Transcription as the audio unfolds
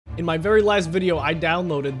In my very last video, I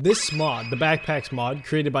downloaded this mod, the Backpacks mod,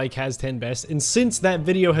 created by Kaz10best, and since that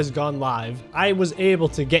video has gone live, I was able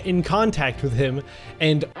to get in contact with him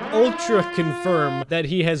and ultra confirm that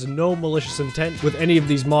he has no malicious intent with any of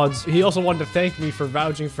these mods. He also wanted to thank me for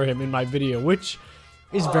vouching for him in my video, which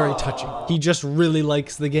is very touching. He just really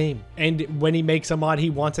likes the game. And when he makes a mod, he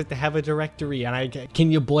wants it to have a directory. And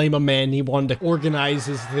can you blame a man? He wanted to organize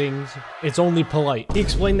his things. It's only polite. He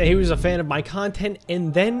explained that he was a fan of my content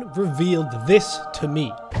and then revealed this to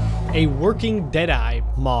me. A working Deadeye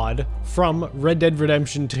mod from Red Dead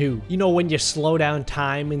Redemption 2. You know when you slow down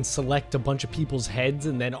time and select a bunch of people's heads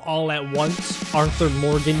and then all at once, Arthur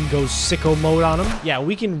Morgan goes sicko mode on them? Yeah,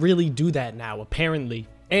 we can really do that now, apparently.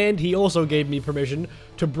 And he also gave me permission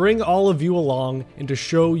to bring all of you along and to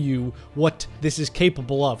show you what this is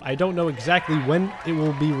capable of. I don't know exactly when it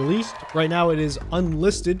will be released. Right now it is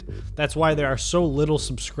unlisted. That's why there are so little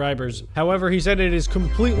subscribers. However, he said it is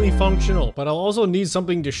completely functional, but I'll also need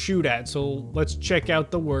something to shoot at. So let's check out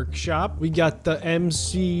the workshop. We got the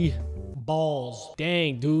MC balls.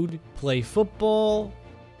 Dang, dude. Play football,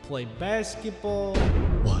 play basketball.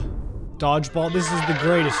 What? Dodgeball, this is the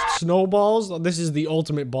greatest. Snowballs, this is the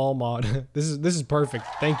ultimate ball mod. This is perfect.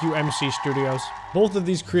 Thank you, MC Studios. Both of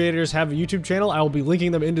these creators have a YouTube channel. I will be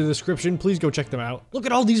linking them in the description. Please go check them out. Look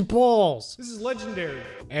at all these balls. This is legendary.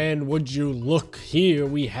 And would you look here,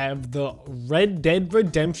 we have the Red Dead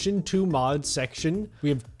Redemption 2 mod section. We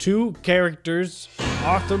have two characters,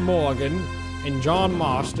 Arthur Morgan and John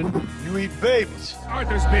Marston. You eat babies.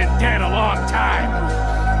 Arthur's been dead a long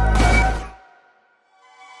time.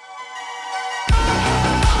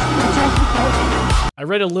 I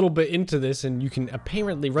read a little bit into this, and you can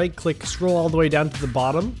apparently right-click, scroll all the way down to the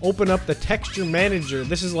bottom, open up the texture manager.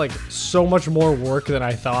 This is like so much more work than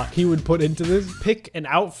I thought he would put into this. Pick an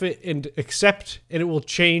outfit and accept, and it will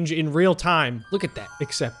change in real time. Look at that,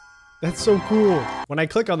 accept. That's so cool. When I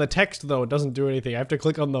click on the text, though, it doesn't do anything. I have to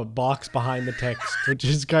click on the box behind the text, which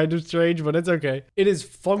is kind of strange, but it's okay. It is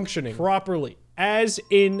functioning properly, as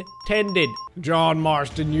intended. John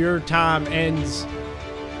Marston, your time ends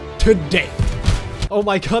today. Oh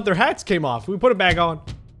my god, their hats came off. We put it back on.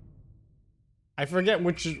 I forget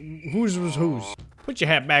whose was whose. Put your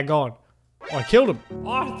hat back on. Oh, I killed him.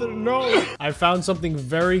 Arthur, no. I found something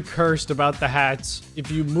very cursed about the hats. If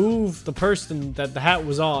you move the person that the hat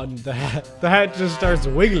was on, the hat just starts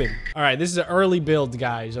wiggling. All right, this is an early build,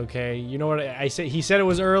 guys, okay? You know what I said? He said it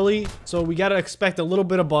was early, so we gotta expect a little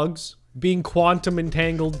bit of bugs. Being quantum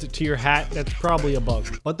entangled to your hat, that's probably a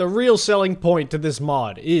bug. But the real selling point to this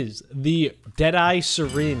mod is the Deadeye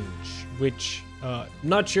syringe, which,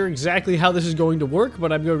 not sure exactly how this is going to work,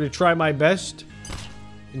 but I'm going to try my best.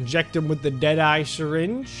 Inject him with the Deadeye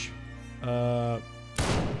syringe. That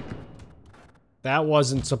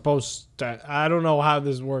wasn't supposed to... I don't know how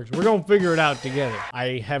this works. We're gonna figure it out together.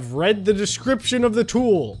 I have read the description of the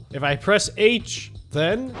tool. If I press H,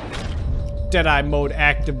 then... Deadeye mode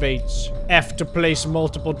activates. F to place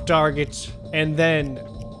multiple targets. And then...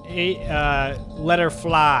 let her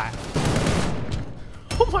fly.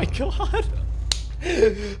 Oh my god.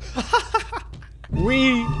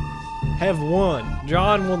 We have won.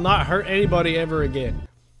 John will not hurt anybody ever again.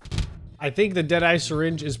 I think the Deadeye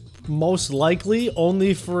syringe is most likely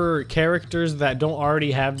only for characters that don't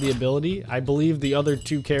already have the ability. I believe the other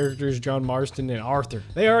two characters, John Marston and Arthur,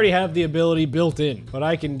 they already have the ability built in, but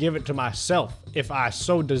I can give it to myself if I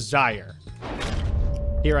so desire.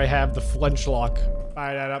 Here I have the flintlock.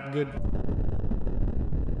 Fire that up good.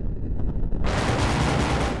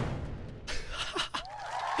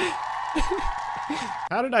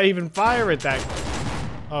 How did I even fire at that?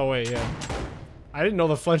 Oh wait, yeah. I didn't know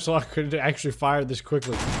the flintlock could actually fire this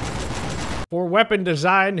quickly. For weapon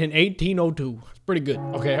design in 1802. It's pretty good.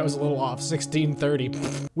 Okay, I was a little off.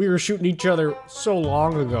 1630. We were shooting each other so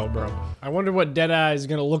long ago, bro. I wonder what Deadeye is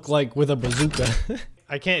gonna look like with a bazooka.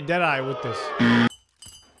 I can't Deadeye with this.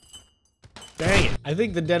 Dang it. I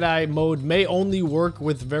think the Deadeye mode may only work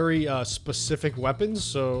with very specific weapons,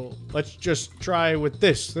 so let's just try with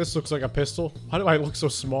this. This looks like a pistol. Why do I look so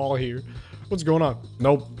small here? What's going on?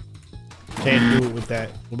 Nope. Can't do it with that.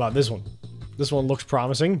 What about this one? This one looks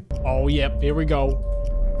promising. Oh, yep. Here we go.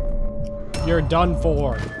 You're done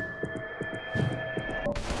for.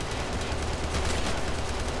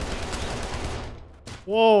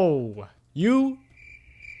 Whoa. You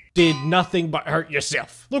did nothing but hurt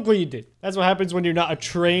yourself. Look what you did. That's what happens when you're not a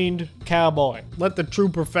trained cowboy. Let the true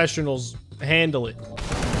professionals handle it.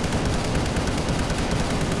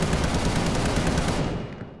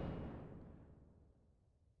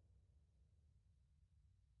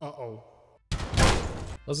 Uh-oh.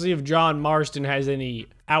 Let's see if John Marston has any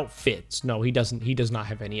outfits. No, he doesn't. He does not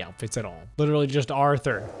have any outfits at all. Literally just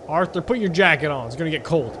Arthur. Arthur, put your jacket on. It's gonna get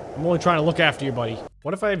cold. I'm only trying to look after you, buddy.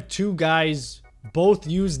 What if I have two guys both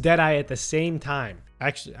use Deadeye at the same time?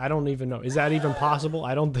 Actually, I don't even know. Is that even possible?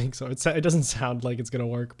 I don't think so. It doesn't sound like it's gonna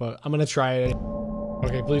work, but I'm gonna try it.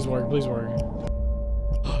 Okay, please work. Please work.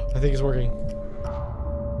 I think it's working.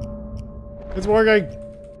 It's working.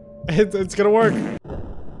 It's gonna work.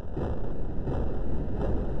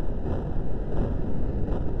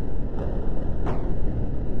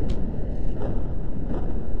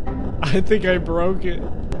 I think I broke it.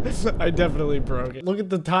 I definitely broke it. Look at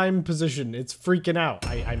the time position. It's freaking out.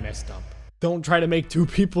 I messed up. Don't try to make two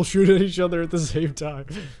people shoot at each other at the same time.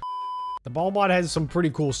 The ball mod has some pretty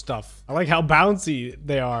cool stuff. I like how bouncy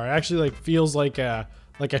they are. It actually like feels like a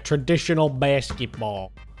traditional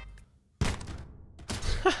basketball.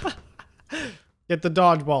 Get the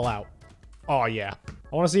dodgeball out. Oh yeah.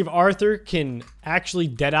 I want to see if Arthur can actually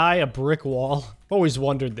deadeye a brick wall. I've always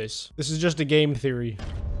wondered this. This is just a game theory.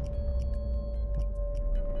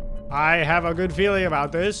 I have a good feeling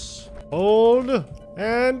about this. Hold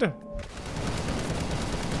and...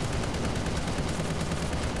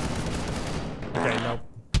 Okay, nope.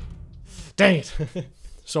 Dang it.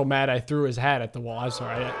 So mad I threw his hat at the wall. I'm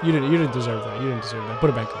sorry. You didn't deserve that. You didn't deserve that. Put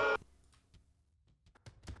it back up.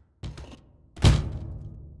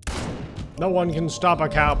 No one can stop a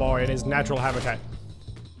cowboy in his natural habitat.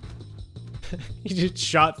 He just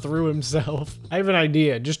shot through himself. I have an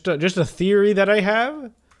idea. Just a theory that I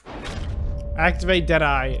have. Activate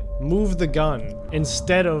Deadeye, move the gun,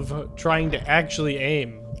 instead of trying to actually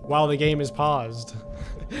aim while the game is paused.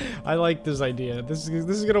 I like this idea. This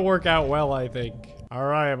is gonna work out well, I think.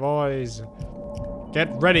 Alright, boys.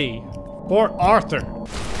 Get ready for Arthur.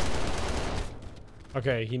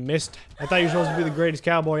 Okay, he missed. I thought you were supposed to be the greatest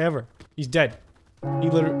cowboy ever. He's dead. He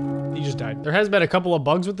just died. There has been a couple of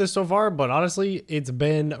bugs with this so far, but honestly, it's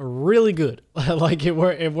been really good. Like, it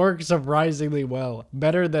works surprisingly well.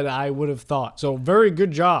 Better than I would have thought. So, very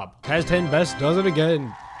good job. Kaz 10 Best does it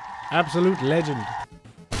again. Absolute legend.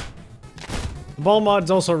 The ball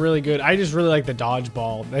mod's also really good. I just really like the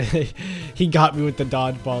dodgeball. He got me with the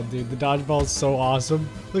dodgeball, dude. The dodgeball is so awesome.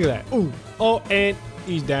 Look at that. Ooh. Oh, and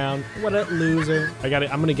he's down. What a loser. I got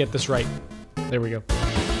it. I'm gonna get this right. There we go.